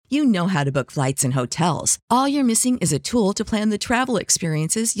You know how to book flights and hotels. All you're missing is a tool to plan the travel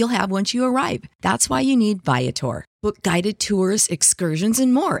experiences you'll have once you arrive. That's why you need Viator. Book guided tours, excursions,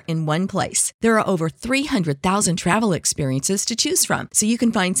 and more in one place. There are over 300,000 travel experiences to choose from, so you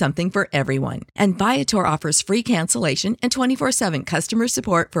can find something for everyone. And Viator offers free cancellation and 24/7 customer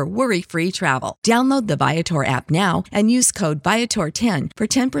support for worry-free travel. Download the Viator app now and use code Viator10 for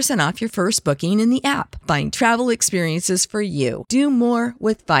 10% off your first booking in the app. Find travel experiences for you. Do more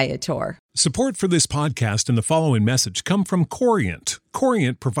with Viator. Support for this podcast and the following message come from Corient.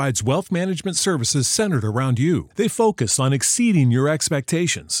 Corient provides wealth management services centered around you. They focus on exceeding your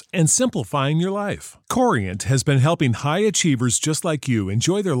expectations and simplifying your life. Corient has been helping high achievers just like you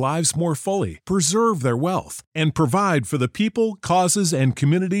enjoy their lives more fully, preserve their wealth, and provide for the people, causes, and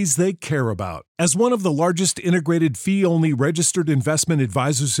communities they care about. As one of the largest integrated fee-only registered investment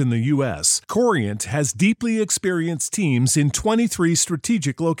advisors in the U.S., Corient has deeply experienced teams in 23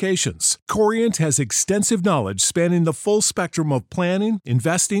 strategic locations. Corient has extensive knowledge spanning the full spectrum of planning,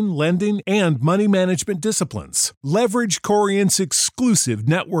 investing, lending, and money management disciplines. Leverage Corient's exclusive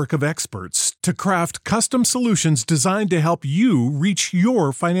network of experts to craft custom solutions designed to help you reach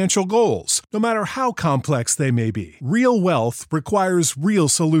your financial goals, no matter how complex they may be. Real wealth requires real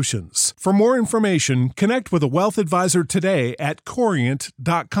solutions. For more information, connect with a wealth advisor today at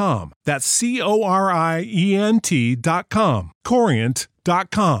Corient.com. That's Corient.com.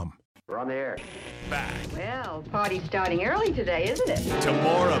 Corient.com. We're on the air. Back Well, party's starting early today, isn't it? to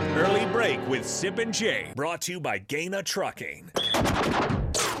more of Early Break with Sip and Jay, brought to you by Gaina Trucking.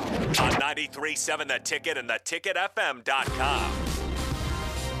 On 93.7 The Ticket and theticketfm.com.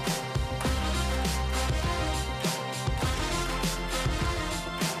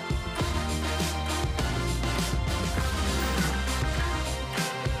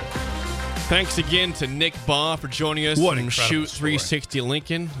 Thanks again to Nick Baugh for joining us What from incredible Shoot 360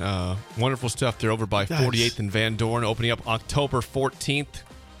 Lincoln. Wonderful stuff there over by 48th and Van Dorn, opening up October 14th.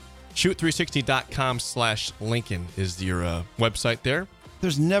 Shoot360.com/Lincoln is your website there.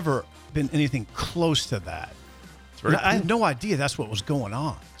 There's never been anything close to that. very I had no idea that's what was going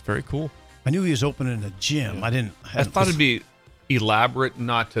on. It's very cool. I knew he was opening a gym. Yeah. I thought it'd be elaborate,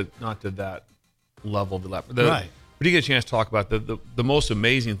 not to that level of elaborate. Right. But you get a chance to talk about the most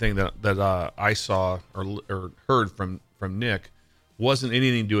amazing thing that I saw or heard from Nick wasn't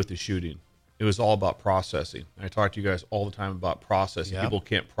anything to do with the shooting. It was all about processing. I talk to you guys all the time about processing. Yep. People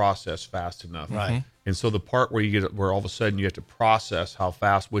can't process fast enough. Right. And so the part where all of a sudden you have to process how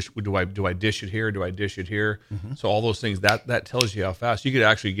fast. Do I dish it here? Do I dish it here? Mm-hmm. So all those things that tells you how fast you could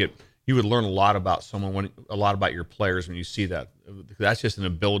actually you would learn a lot about someone, a lot about your players when you see that. That's just an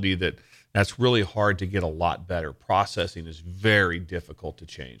ability that's really hard to get a lot better. Processing is very difficult to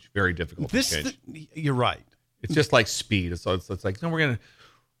change. Very difficult to change. You're right. It's just like speed. It's like, no, we're gonna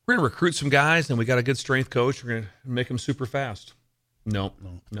recruit some guys, and we got a good strength coach. We're gonna make them super fast. No.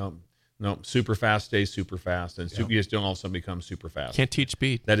 Super fast stays super fast, and you just don't all of a sudden become super fast. Can't teach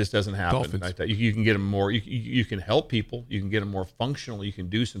speed. That just doesn't happen. Dolphins. Like that. You can get them more. You can help people. You can get them more functional. You can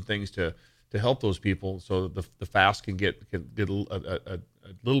do some things to help those people, so the fast can get a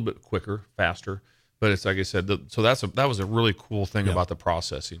little bit quicker, faster. But it's like I said. So that was a really cool thing about the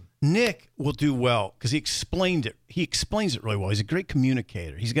processing. Nick will do well because he explained it. He explains it really well. He's a great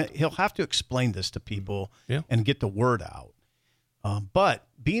communicator. He'll have to explain this to people and get the word out. But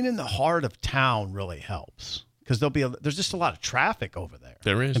being in the heart of town really helps because there's just a lot of traffic over there.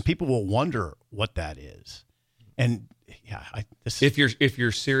 There is, and people will wonder what that is. And if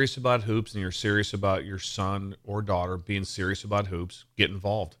you're serious about hoops and you're serious about your son or daughter being serious about hoops, get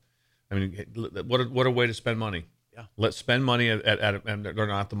involved. I mean, what a way to spend money. Yeah. Let's spend money and they're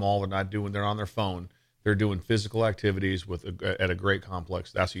not at the mall. They're on their phone. They're doing physical activities at a great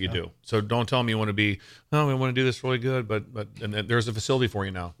complex. That's what you do. So don't tell me you want to we want to do this really good, but there's a facility for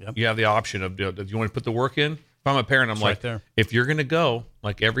you now. Yep. You have the option of, do you want to put the work in? If I'm a parent, I'm like, if you're going to go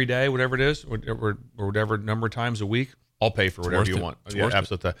like every day, whatever it is, or whatever number of times a week, I'll pay for whatever you want. Yeah,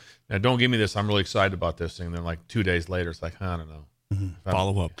 absolutely. Now, don't give me this. I'm really excited about this thing. Then like 2 days later, it's like, I don't know. Mm-hmm.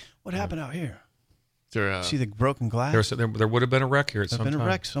 Follow up. What happened out here? There, see the broken glass? There would have been a wreck here at some time. There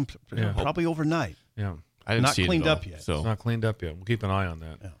have been a wreck probably overnight. Yeah. I didn't not see cleaned it up yet. So. It's not cleaned up yet. We'll keep an eye on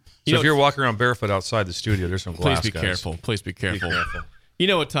that. Yeah. So if you're walking around barefoot outside the studio, there's some glass. Please be careful. Please be careful. Be careful. You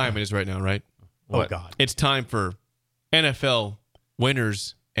know what time it is right now, right? What? Oh, God. It's time for NFL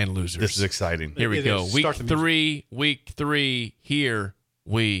winners and losers. This is exciting. Here we go. Week 3. Here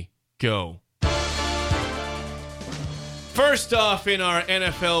we go. First off, in our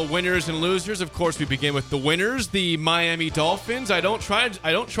NFL winners and losers, of course, we begin with the winners, the Miami Dolphins. I don't try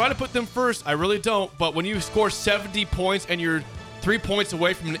to put them first. I really don't. But when you score 70 points and you're 3 points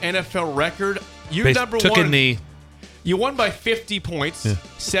away from an NFL record. You're number took one. a knee. You won by 50 points,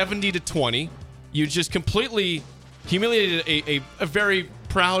 70-20. You just completely humiliated a very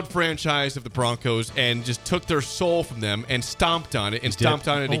proud franchise of the Broncos and just took their soul from them and stomped on it and stomped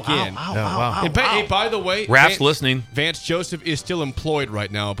on it again. Wow. And by the way, Raph's listening. Vance Joseph is still employed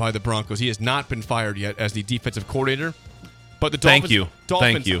right now by the Broncos. He has not been fired yet as the defensive coordinator. But the Dolphins,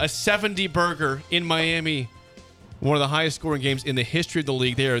 Thank you. A 70-burger in Miami, one of the highest scoring games in the history of the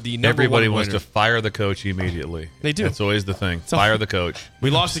league. They are the number Everybody one wants winner. to fire the coach immediately. They do. That's always the thing. So- Fire the coach.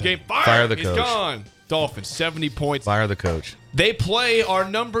 We lost the game. Fire the He's coach. gone. Dolphins, 70 points. Fire the coach. They play our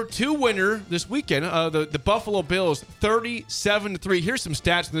number 2 winner this weekend, the Buffalo Bills, 37-3. Here's some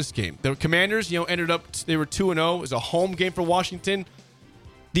stats in this game. The Commanders, ended up, they were 2-0. It was a home game for Washington.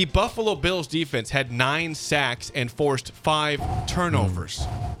 The Buffalo Bills defense had 9 sacks and forced 5 turnovers.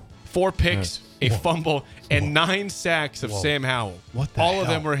 4 picks, a fumble, and 9 sacks of Sam Howell. What the All hell? of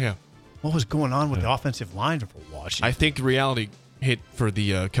them were him. What was going on with the offensive line for Washington? I think reality hit for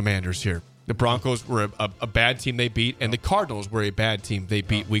the Commanders here. The Broncos were a bad team they beat, and the Cardinals were a bad team they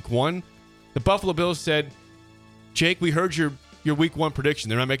beat week 1. The Buffalo Bills said, Jake, we heard your week 1 prediction.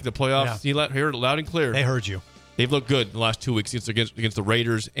 They're not making the playoffs. Yeah. You heard it loud and clear. They heard you. They've looked good in the last 2 weeks against the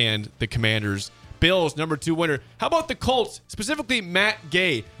Raiders and the Commanders. Bills, number 2 winner. How about the Colts, specifically Matt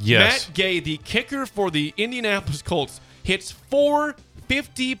Gay? Yes. Matt Gay, the kicker for the Indianapolis Colts, hits 4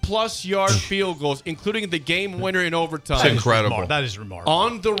 50-plus yard field goals, including the game winner in overtime. It's incredible. That is remarkable.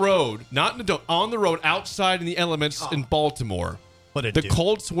 On the road, not in the dome, on the road, outside in the elements in Baltimore. What a The dude.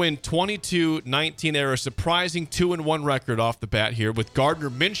 Colts win 22-19. They're a surprising 2-1 record off the bat here with Gardner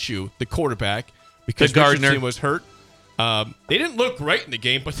Minshew, the quarterback, because Gardner Richardson was hurt. They didn't look great in the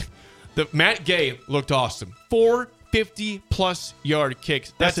game, but Matt Gay looked awesome. 4 50-plus yard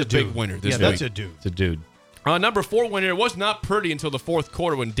kicks. That's a big dude. winner this week. That's a dude. It's a dude. Number 4 winner, it was not pretty until the fourth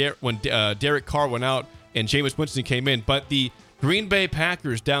quarter when Derek Carr went out and Jameis Winston came in. But the Green Bay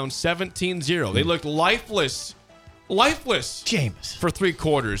Packers down 17-0. They looked lifeless. Jameis. For 3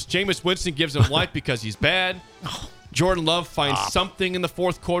 quarters. Jameis Winston gives them life because he's bad. Jordan Love finds something in the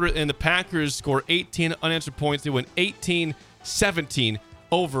fourth quarter, and the Packers score 18 unanswered points. They win 18-17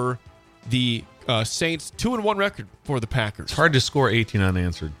 over the Saints. 2-1 record for the Packers. It's hard to score 18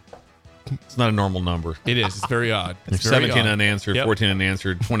 unanswered. It's not a normal number. It is. It's very odd. It's 17 very odd. unanswered, Yep. 14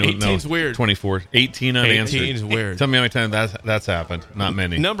 unanswered, 21. 18's weird. 24. 18 unanswered. 18 is weird. Tell me how many times that's happened. Not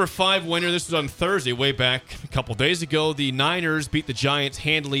many. Number 5 winner. This was on Thursday, way back a couple days ago. The Niners beat the Giants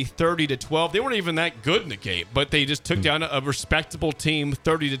handily, 30-12. They weren't even that good in the game, but they just took down a respectable team,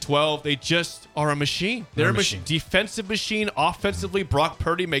 30-12. They just are a machine. They're a machine. Defensive machine. Offensively, Brock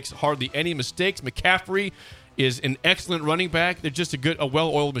Purdy makes hardly any mistakes. McCaffrey is an excellent running back. They're just a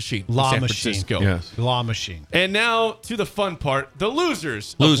well-oiled machine. in San Francisco. Yes. Law machine. And now to the fun part, the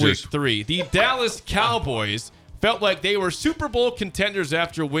losers of Week 3. The Dallas Cowboys felt like they were Super Bowl contenders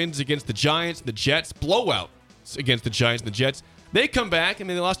after wins against the Giants and the Jets, blowouts against the Giants and the Jets. They come back, they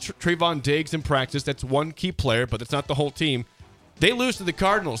lost Trayvon Diggs in practice. That's one key player, but that's not the whole team. They lose to the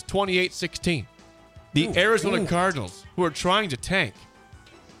Cardinals, 28-16. The Arizona Cardinals, who are trying to tank.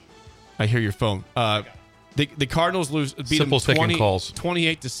 I hear your phone. The Cardinals beat them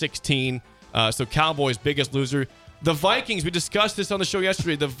 28-16. So Cowboys biggest loser. The Vikings, we discussed this on the show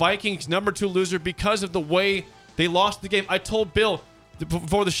yesterday. The Vikings number 2 loser because of the way they lost the game. I told Bill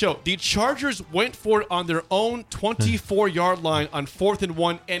before the show, the Chargers went for it on their own 24-yard line on 4th and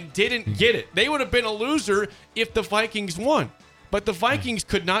 1 and didn't get it. They would have been a loser if the Vikings won. But the Vikings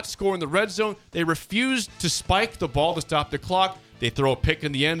could not score in the red zone. They refused to spike the ball to stop the clock. They throw a pick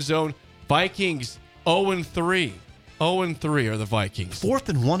in the end zone. Vikings 0-3. 0-3 are the Vikings. 4th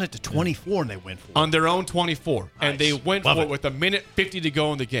and 1 at the 24, and they went for it. On their own 24. Nice. And they went Love for it. it with 1:50 to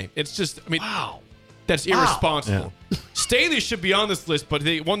go in the game. It's just, Wow. that's irresponsible. Staley should be on this list, but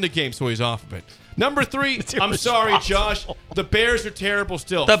they won the game, so he's off of it. Number 3, I'm sorry, Josh. The Bears are terrible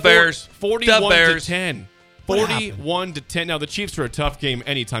still. The Bears. 41-10. 41-10. Now, the Chiefs are a tough game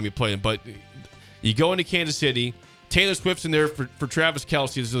anytime you play them, but you go into Kansas City. Taylor Swift's in there for Travis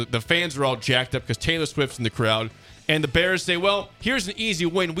Kelce. So the fans are all jacked up because Taylor Swift's in the crowd. And the Bears say, well, here's an easy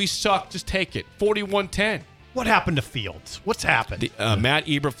win. We suck. Just take it. 41-10. What happened to Fields? What's happened? Matt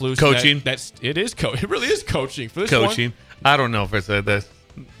Eberflus. Coaching. It really is coaching for this Coaching. one. I don't know if it's this.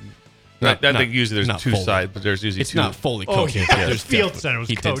 I think usually there's 2 fully. sides, but there's usually It's 2. not fully coaching. yeah. There's Fields definitely- said it was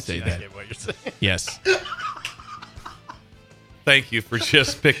he coaching. did say I that. get what you're saying. Yes. Thank you for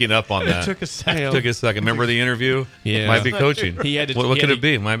just picking up on that. It took a second. Remember the interview? Yeah. Might be coaching. What could it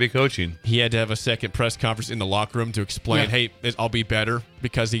be? Might be coaching. He had to have a second press conference in the locker room to explain, hey, I'll be better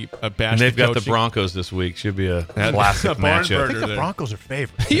because he bashed And they've got the coaching. Broncos this week. Should be a classic matchup. I think the Broncos are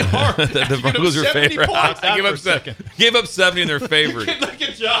favored. The Broncos are favorite. Points. Give up 70 and they're favored. Look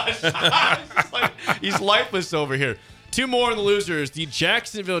at Josh. He's lifeless over here. Two more in the losers. The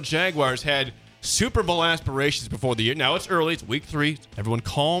Jacksonville Jaguars had Super Bowl aspirations before the year. Now it's early. It's week 3. Everyone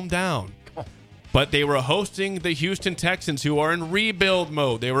calm down. But they were hosting the Houston Texans, who are in rebuild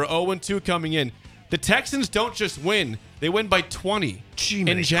mode. They were 0-2 coming in. The Texans don't just win. They win by 20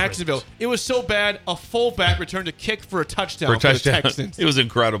 in Jacksonville. Critters. It was so bad, a fullback returned a kick for a touchdown for the Texans. It was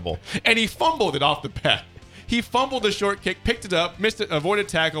incredible. And he fumbled it off the bat. He fumbled the short kick, picked it up, missed it, avoided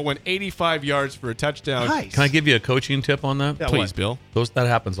tackle, went 85 yards for a touchdown. Nice. Can I give you a coaching tip on that? Please, Bill. That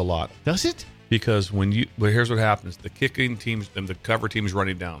happens a lot. Does it? Because here's what happens. The kicking teams and the cover team's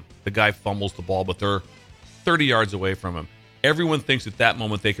running down. The guy fumbles the ball, but they're 30 yards away from him. Everyone thinks at that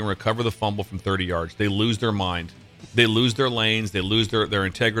moment they can recover the fumble from 30 yards. They lose their mind. They lose their lanes. They lose their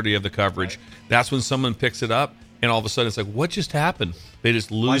integrity of the coverage. That's when someone picks it up, and all of a sudden it's like, what just happened? They just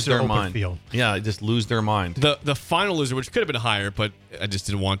lose their mind. Field? Yeah, they just lose their mind. The final loser, which could have been higher, but I just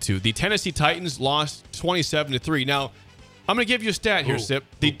didn't want to. The Tennessee Titans lost 27-3. Now, I'm going to give you a stat here, Sip.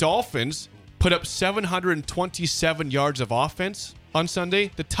 The Dolphins put up 727 yards of offense on Sunday.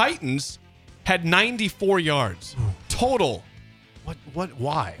 The Titans had 94 yards total.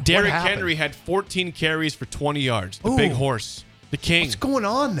 Why? Derrick What Henry had 14 carries for 20 yards. The Ooh. big horse. The king. What's going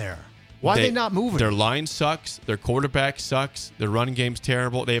on there? Why are they not moving? Their line sucks. Their quarterback sucks. Their running game's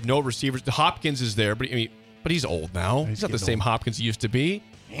terrible. They have no receivers. The Hopkins is there, but he's old now. He's not the same Hopkins he used to be.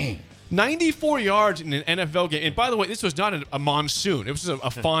 Dang. 94 yards in an NFL game. And by the way, this was not a monsoon. It was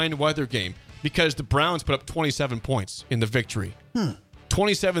a fine weather game because the Browns put up 27 points in the victory.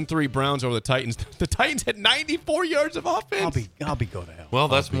 27-3 Browns over the Titans. The Titans had 94 yards of offense. I'll be go to hell. Well,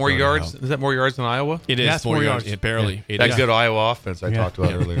 that's more yards. Is that more yards than Iowa? It is. That's more yards. Yeah, barely. Yeah. That good Iowa offense I talked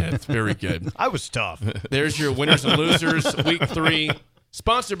about earlier. Yeah, it's very good. I was tough. There's your winners and losers, week 3.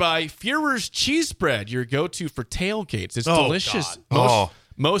 Sponsored by Führer's Cheese Spread, your go-to for tailgates. It's delicious.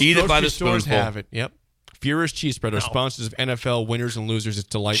 Most eat it by grocery the stores spoonful. have it. Yep. Führer's Cheese Spread are sponsors of NFL winners and losers. It's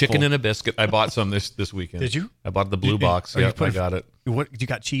delightful. Chicken and a biscuit. I bought some this weekend. Did you? I bought the blue box. Are you Yep, I got it. What? You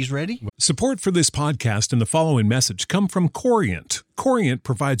got cheese ready? Support for this podcast and the following message come from Corient. Corient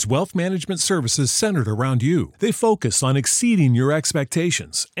provides wealth management services centered around you. They focus on exceeding your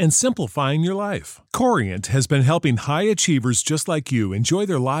expectations and simplifying your life. Corient has been helping high achievers just like you enjoy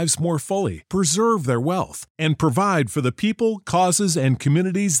their lives more fully, preserve their wealth, and provide for the people, causes, and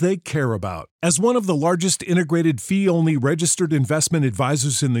communities they care about. As one of the largest integrated fee-only registered investment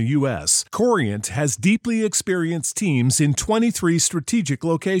advisors in the U.S., Corient has deeply experienced teams in 23 strategic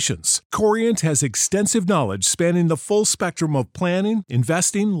locations. Corient has extensive knowledge spanning the full spectrum of planning,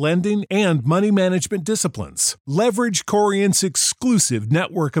 investing, lending, and money management disciplines. Leverage Corient's exclusive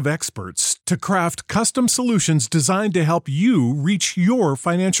network of experts to craft custom solutions designed to help you reach your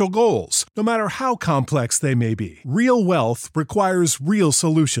financial goals, no matter how complex they may be. Real wealth requires real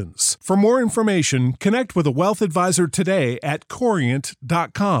solutions. For more information, connect with a wealth advisor today at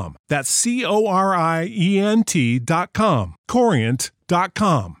Corient.com. That's Corient.com.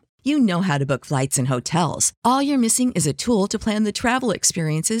 Corient.com. You know how to book flights and hotels. All you're missing is a tool to plan the travel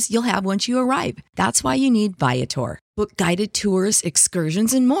experiences you'll have once you arrive. That's why you need Viator. Book guided tours,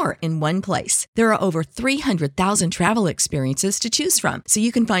 excursions, and more in one place. There are over 300,000 travel experiences to choose from, so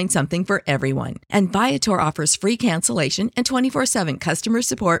you can find something for everyone. And Viator offers free cancellation and 24/7 customer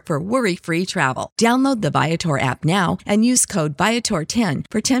support for worry-free travel. Download the Viator app now and use code Viator10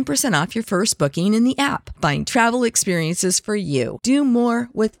 for 10% off your first booking in the app. Find travel experiences for you. Do more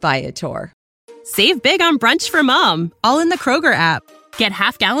with Viator. Save big on brunch for mom, all in the Kroger app. Get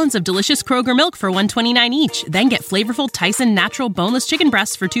half gallons of delicious Kroger milk for $1.29 each. Then get flavorful Tyson natural boneless chicken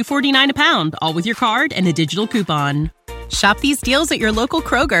breasts for $2.49 a pound, all with your card and a digital coupon. Shop these deals at your local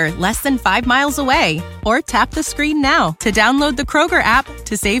Kroger, less than 5 miles away. Or tap the screen now to download the Kroger app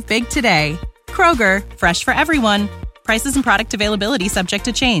to save big today. Kroger, fresh for everyone. Prices and product availability subject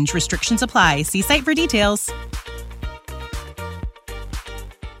to change. Restrictions apply. See site for details.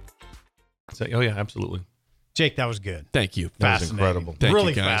 Oh, yeah, absolutely. Jake, that was good. Thank you. That was incredible. Thank really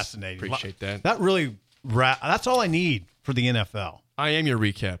you, guys. fascinating. Appreciate that. That really, that's all I need for the NFL. I am your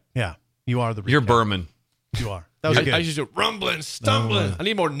recap. Yeah, you are the recap. You're Berman. You are. That was good. I just do rumbling, stumbling. I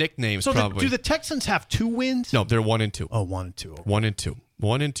need more nicknames, So probably. do the Texans have 2 wins? No, they're 1-2. Oh, 1 and 2. Okay. 1-2.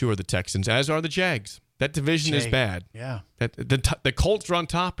 1-2 are the Texans, as are the Jags. That division is bad. Yeah. The Colts are on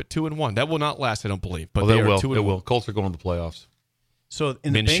top at 2-1. That will not last, I don't believe. But Well, they they are will. 2-1. It will. Colts are going to the playoffs. So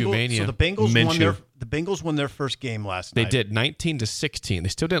in the Minshew Bengals, mania. the Bengals Minshew. the Bengals won their first game last They night. did 19-16. They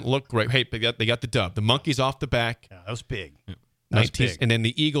still didn't look great. Hey, they got the dub. The monkeys off the back. Yeah, that was big. That was 19, big. and then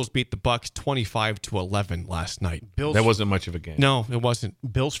the Eagles beat the Bucks 25-11 last night. That wasn't much of a game. No, it wasn't.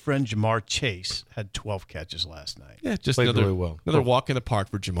 Bill's friend Jamar Chase had 12 catches last night Yeah, just Played another really well. another walk in the park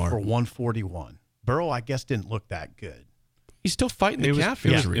for Jamar. for 141. Burrow, I guess, didn't look that good. He's still fighting the It was- calf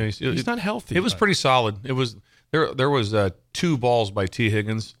it was- injury. yeah, He's not healthy. It was pretty solid. It was there was 2 balls by T.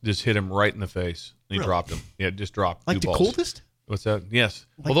 Higgins just hit him right in the face. And he dropped him. Yeah, just dropped Like 2 the balls. coldest? What's that? Yes.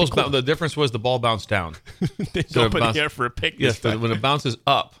 Like Well, the the difference was the ball bounced down. They So go it up in bounced- the air for a pick. Yes, this time. when it bounces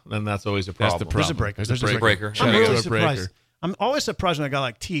up, then that's always a That's problem. the problem. There's a breaker. There's a breaker. Shout I'm out really to a surprised. breaker. I'm always surprised when a guy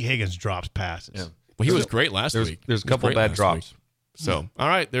like T. Higgins drops passes. Yeah. Well, he was great last There's- week. there's a He was couple great bad last drops. week. So, all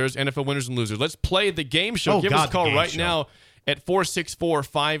right, there's NFL winners and losers. Let's play the game show. Oh, Give us God, a call the game right show. now at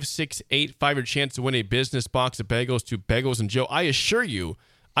 464-5685. Your chance to win a business box of bagels to Bagels and Joe. I assure you,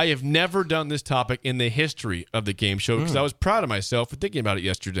 I have never done this topic in the history of the game show because I was proud of myself for thinking about it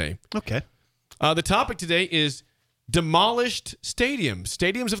yesterday. Okay. The topic today is demolished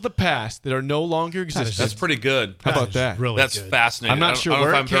stadiums of the past that are no longer existing. That's pretty good. How about that? Really That's good. fascinating. I'm not I don't sure know where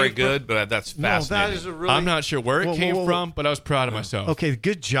if it I'm very came from. good, but that's No, that fascinating. is a really. I'm not sure where it Whoa, came whoa, whoa. from, but I was proud of myself. Okay,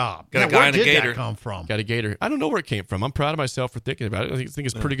 good job. Got a Now, guy where in a did gator. that come from? Got a gator. I don't know where it came from. I'm proud of myself for thinking about it. I think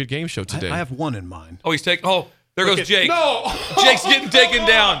it's a pretty good game show today. I have one in mind. Oh, he's taking. Oh, there goes Jake. No! Jake's getting taken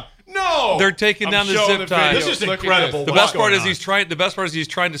down. No! They're taking down the showing zip tie. video. This is Look at incredible. The What's best part going is on? he's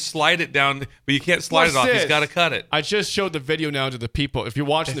trying to slide it down, but you can't slide What's it off. this? He's got to cut it. I just showed the video now to the people. If you're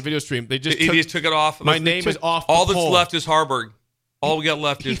watching the video stream, they just He just took it off. My name is off the All that's poll. left is Harburg. All we got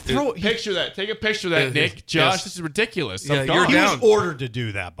left is. Picture that. Take a picture of that, Yes, Nick. yes. Josh, this is ridiculous. Yeah, I'm you're gone. He down. was ordered to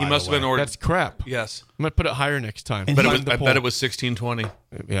do that. By He must the have been way. ordered. That's crap. Yes. I'm going to put it higher next time. And But he- I bet it was 1620.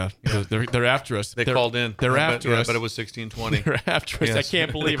 Yeah. They're after us. They They're- called in. They're I bet- after yeah, us. But it was 1620. They're after us. Yes. I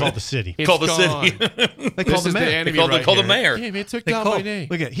can't believe They it. called the city. It's Called the gone. city. They This called the is the mayor. enemy called the- right called the here. mayor. Yeah, they took They down called- my name.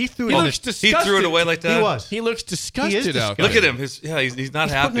 Look at he threw He it in looks the, He threw it away like that. He was. He looks disgusted out disgusted. Look there. at him. He's not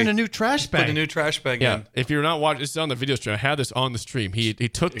He's happy. putting in a new trash bag. Put a new trash bag Yeah, in. if you're not watching, this is on the video stream. I had this on the stream. He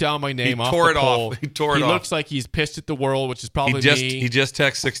took down my name off tore the it off. poll. He tore it He off. looks like he's pissed at the world, which is probably He me. just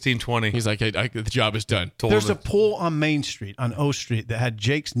texted 1620. He's like, the job is done. Told There's him a poll on Main Street, on O Street, that had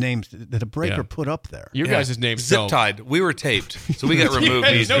Jake's names that a breaker Yeah. put up there. Your guys' names zip don't. tied. We were taped, so we got removed. You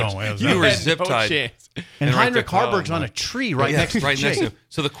had easy. no- going. you You were had zip no tied. chance. And right Heinrich there. Harburg's Oh, on my. a tree right Yeah, next to right Jake. next to him.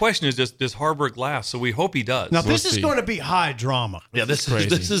 So the question is, does Harburg last? So we hope he does. Now We'll this is see. going to be high drama. yeah, this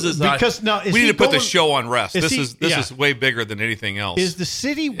crazy. is Because now, is we need he to put the going- show on rest. is This he- is yeah. way bigger than anything else. Is the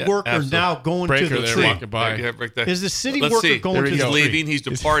city worker absolutely. now going Breaker to the there tree? walking by. Yeah, right there. Is the city Let's worker see. going There to we the go. tree? leaving? He's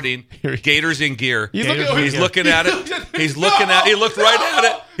departing. Here he- Gators in gear. He's looking- He's looking at it. He's looking at. He looked right at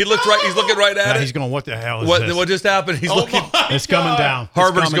it. He's looking right at Now it. he's going, what the hell is What this? just happened? He's looking. It's coming down. It's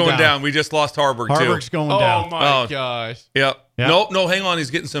Harburg's coming going down. We just lost Harburg Harburg's too. going Oh down. my Oh. gosh. Yep. Yeah. Nope. No. Hang on. He's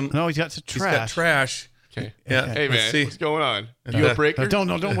getting some. No, he's got some He's got trash. trash. Okay. Yeah. Hey let's man, see. what's going on? You a breaker? Don't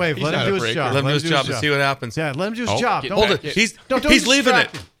wave. He's Let him not do a his breaker. job. Let him do his job and see what happens. Yeah, let him do his Oh, job. get Don't back. Hold it. Yeah. He's Don't leaving it.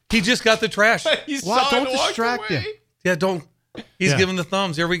 distract him. He just got the trash. He Why- saw it don't and walked distract away. him. Yeah. Don't. He's Yeah. giving the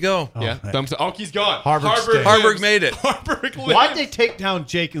thumbs. Here we go. Yeah, right. thumbs up. Oh, he's gone. Harburg stayed. Harburg lives. made it. Harburg lives. Why'd they take down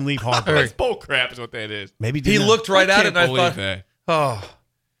Jake and leave Harburg? That's bull crap is what that is. Maybe He didn't- looked right I at can't it, and I believe thought, that. oh, That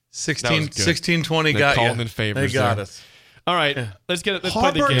was good. 1620 They got called you. in favors They got there. us. All right, let's play the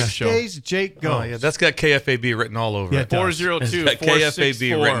Harburg game show. stays, Jake goes. Oh, yeah. That's got KFAB written all over Yeah, it. it does. 402 It's got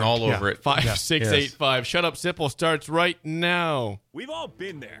KFAB written all over it. 5685. Shut Up Sipple starts right now. We've all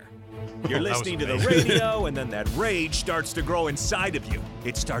been there. You're listening to the radio, and then that rage starts to grow inside of you.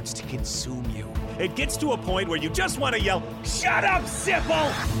 It starts to consume you. It gets to a point where you just want to yell, "Shut up,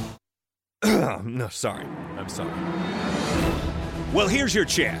 Sipple!" No, sorry. I'm sorry. Well, here's your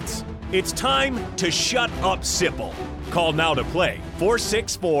chance. It's time to shut up, Sipple. Call now to play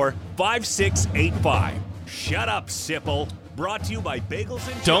 464-5685. Shut up, Sipple. Brought to you by Bagels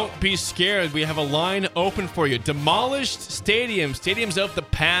and Don't be scared. We have a line open for you. Demolished stadiums of the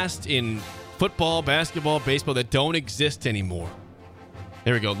past in football, basketball, baseball that don't exist anymore.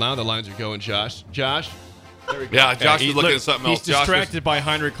 There we go. Now the lines are going, Josh. Josh? There we go. Yeah, Josh is He- looking look, at something he's else. Josh distracted by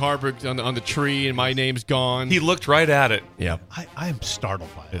Heinrich Harburg on the tree, and my name's gone. He looked right at it. yeah. I am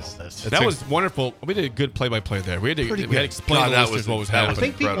startled by all this. That was wonderful. We did a good play-by-play there. We had to Pretty we had to good. explain God, to that listeners was- what was that was I happening.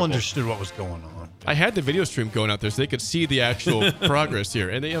 think people incredible. understood what was going on. I had the video stream going out there so they could see the actual progress here.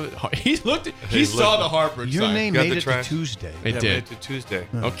 And he looked. He saw the Harburg Your sign. name Got made the it trash. to Tuesday. It Yeah, did. made it to Tuesday.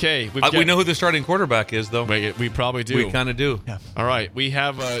 Okay, We know who the starting quarterback is, though. We probably do. We kind of do. Yeah. All right, we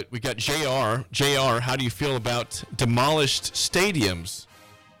got JR. JR, how do you feel about demolished stadiums?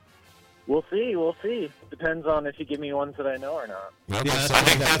 We'll see. We'll see. Depends on if you give me ones that I know or not. Well, Yeah, I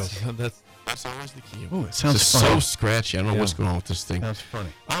think that's always the key. Oh, it sounds It's funny. so scratchy. I don't know what's going on with this thing. Sounds funny.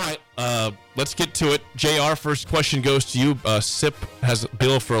 All right, let's get to it. JR, first question goes to you. Sip has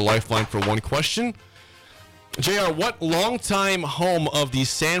Bill for a lifeline for one question. JR, what longtime home of the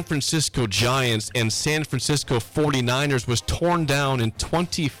San Francisco Giants and San Francisco 49ers was torn down in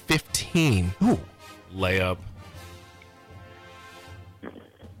 2015? Ooh. layup.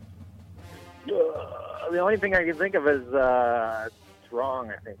 The only thing I can think of is it's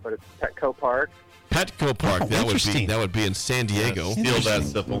wrong, I think, but it's Petco Park. Petco Park. Oh, that would be in San Diego. Steal that,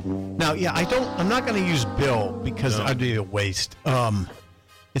 Sipple. Now, yeah, I'm not going to use Bill because I'd be a waste.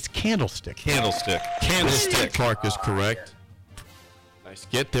 It's Candlestick. Candlestick Park is correct. Nice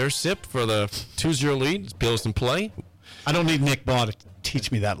get there, Sip, for the 2-0 lead. Bill's in play. I don't need Nick Baugh to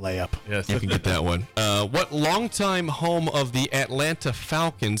teach me that layup. Yes, you can get that one. What longtime home of the Atlanta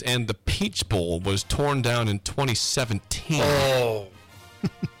Falcons and the Peach Bowl was torn down in 2017? Oh.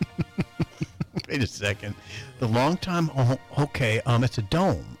 Wait a second. The longtime home. Okay, it's a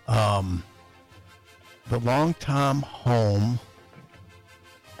dome. The longtime home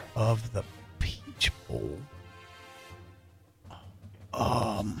of the Peach Bowl.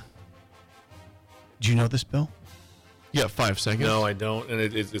 Do you know this, Bill? You got 5 seconds. No, I don't, and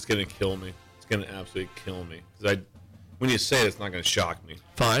it's going to kill me. It's going to absolutely kill me. Because when you say it, it's not going to shock me.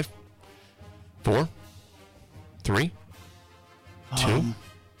 5, 4, 3, 2,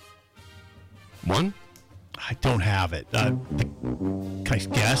 1. I don't have it. Can I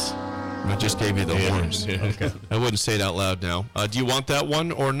guess? I just gave you the horns. Okay. I wouldn't say it out loud now. Do you want that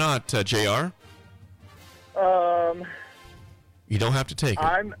one or not, JR? You don't have to take it.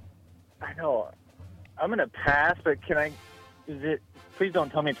 I know. I'm going to pass, but please don't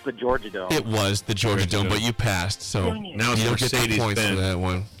tell me it's the Georgia Dome. It was the Georgia Dome, but you passed, so now you don't get the Mercedes points Benz. for that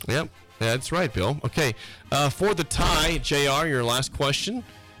one. Yep, that's right, Bill. Okay, for the tie, JR, your last question,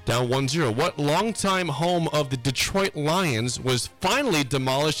 down 1-0. What longtime home of the Detroit Lions was finally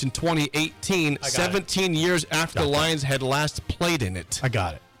demolished in 2018, 17 years after the Lions had last played in it? I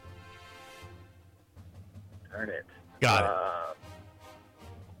got it. Darn it. Got it.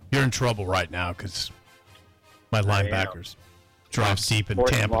 You're in trouble right now because my linebackers drive deep in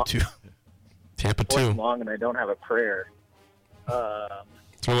Fourth Tampa, long. too. Tampa, Fourth 2. long, and I don't have a prayer.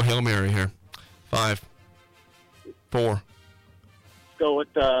 Throw a Hail Mary here. 5, 4. Go with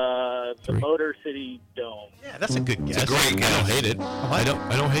the 3. Motor City Dome. Yeah, that's a good guess. It's a great guess. I don't hate it. I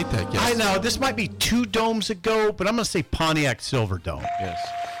don't hate that guess. I know. This might be 2 domes ago, but I'm going to say Pontiac Silver Dome. Yes.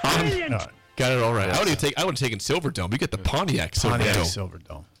 Got it all right. I would have taken Silver Dome. You get the Pontiac Silver Dome. Silver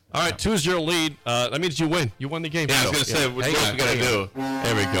Dome. All right, 2-0 lead. That means you win. You won the game. Yeah, I was going to say, what else we got to do?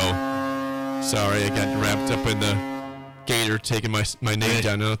 There we go. Sorry, I got wrapped up in the gator taking my name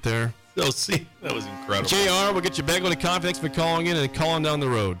down out there. They'll see. That was incredible. JR, we'll get you back on the coffee. Thanks for calling in and calling down the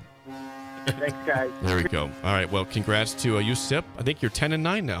road. Thanks, guys. There we go. All right, well, congrats to you, Sip. I think you're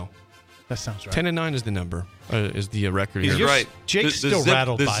 10-9 now. That sounds right. 10-9 is the number, is the record He's here. right. Jake's still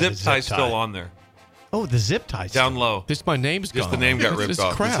rattled by the zip tie's still on there. Oh, the zip tie. Down low. My name's gone. Just the name got ripped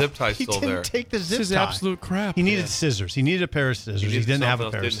off. Crap. The zip tie's He still didn't there. take the zip This is tie. absolute crap. He needed scissors. He needed a pair of scissors. He didn't have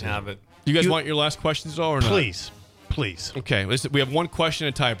a pair of scissors. Didn't have it. You guys want your last questions at all or not? Please. Okay, we have one question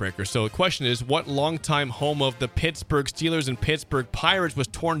and a tiebreaker. So the question is, what longtime home of the Pittsburgh Steelers and Pittsburgh Pirates was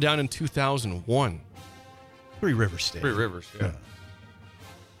torn down in 2001? Three Rivers State. Three Rivers, yeah.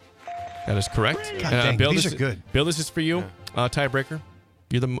 That is correct. God dang, Bill, these are good. Bill, this is for you. Tiebreaker.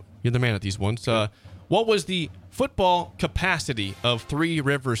 You're the man at these ones. What was the football capacity of Three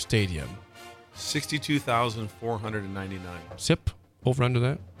Rivers Stadium? 62,499. Sip, over under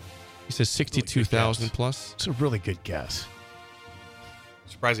that. He says 62,000 plus. It's a really good guess.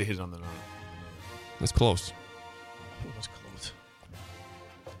 Surprised he hit on the nose. That's close. It was close.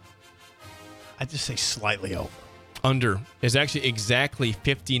 I'd just say slightly over. Under is actually exactly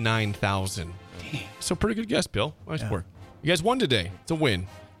 59,000. Damn. So pretty good guess, Bill. Nice work. You guys won today. It's a win.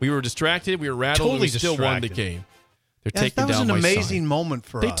 We were distracted. We were rattled. Totally and we still won the distracted. game. They're taking That was down an my amazing sign. moment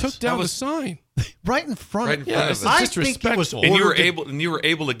for They us. took down the sign. right in front Right of in front us. of I It's think it was disrespectful. And you were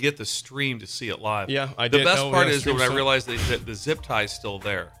able to get the stream to see it live. Yeah, I the did. best Oh, part yeah, is that when I stream realized that the zip tie is still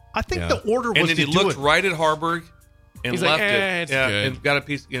there. I think the order was And then to he do looked it. right at Harburg and He's left like, it. it's good. And got a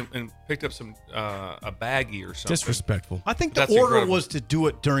piece and picked up some a baggie or something. Disrespectful. I think the That's order incredible. was to do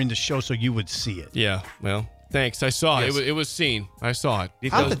it during the show so you would see it. Yeah, well, thanks. I saw Yes. it. It was seen. I saw it.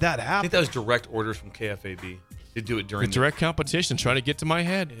 How did that I happen? think that was direct orders from KFAB. They do it The during direct competition, trying to get to my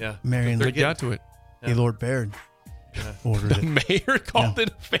head. Yeah. Marion, They got to it. Gaylord Baird. ordered The mayor called it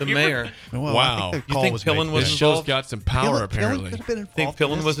a favor? The mayor. Well, Wow. You think Pillen was This involved? show's got some power, apparently. Think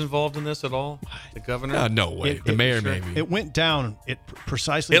Pillen was involved in this at all? The governor? No way. The mayor, maybe. It went down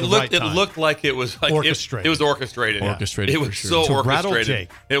precisely It the looked. right time. It looked like it was like orchestrated. It was orchestrated. Yeah. Orchestrated It was for sure. so To rattle orchestrated.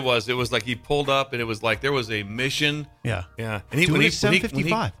 Jake. It was. It was like he pulled up, and it was like there was a mission. Yeah. Yeah. Do it at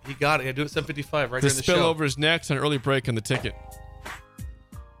 7:55. He got it. I do it at 7:55 right The during the show. spillover is next on early break on the ticket.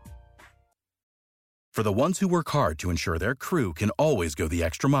 For the ones who work hard to ensure their crew can always go the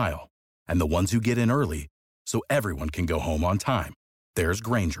extra mile, and the ones who get in early so everyone can go home on time, there's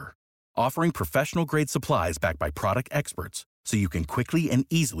Grainger, offering professional-grade supplies backed by product experts so you can quickly and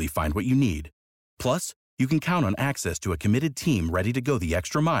easily find what you need. Plus, you can count on access to a committed team ready to go the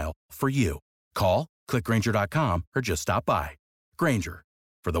extra mile for you. Call, click Grainger.com, or just stop by. Grainger,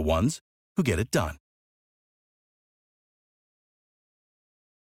 for the ones who get it done.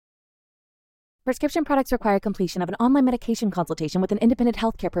 Prescription products require completion of an online medication consultation with an independent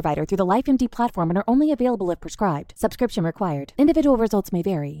healthcare provider through the LifeMD platform and are only available if prescribed. Subscription required. Individual results may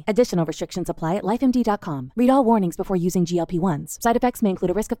vary. Additional restrictions apply at lifemd.com. Read all warnings before using GLP-1s. Side effects may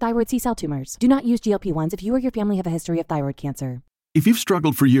include a risk of thyroid C-cell tumors. Do not use GLP-1s if you or your family have a history of thyroid cancer. If you've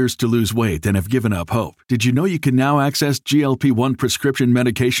struggled for years to lose weight and have given up hope, did you know you can now access GLP-1 prescription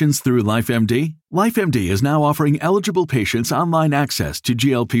medications through LifeMD? LifeMD is now offering eligible patients online access to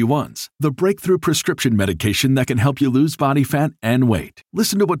GLP-1s, the breakthrough prescription medication that can help you lose body fat and weight.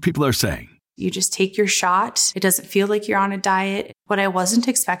 Listen to what people are saying. You just take your shot. It doesn't feel like you're on a diet. What I wasn't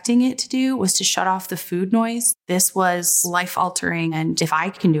expecting it to do was to shut off the food noise. This was life-altering, and if I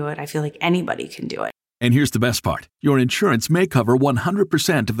can do it, I feel like anybody can do it. And here's the best part. Your insurance may cover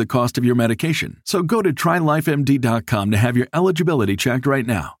 100% of the cost of your medication. So go to TryLifeMD.com to have your eligibility checked right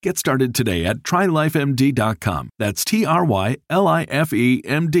now. Get started today at TryLifeMD.com. That's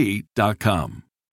TryLifeMD.com.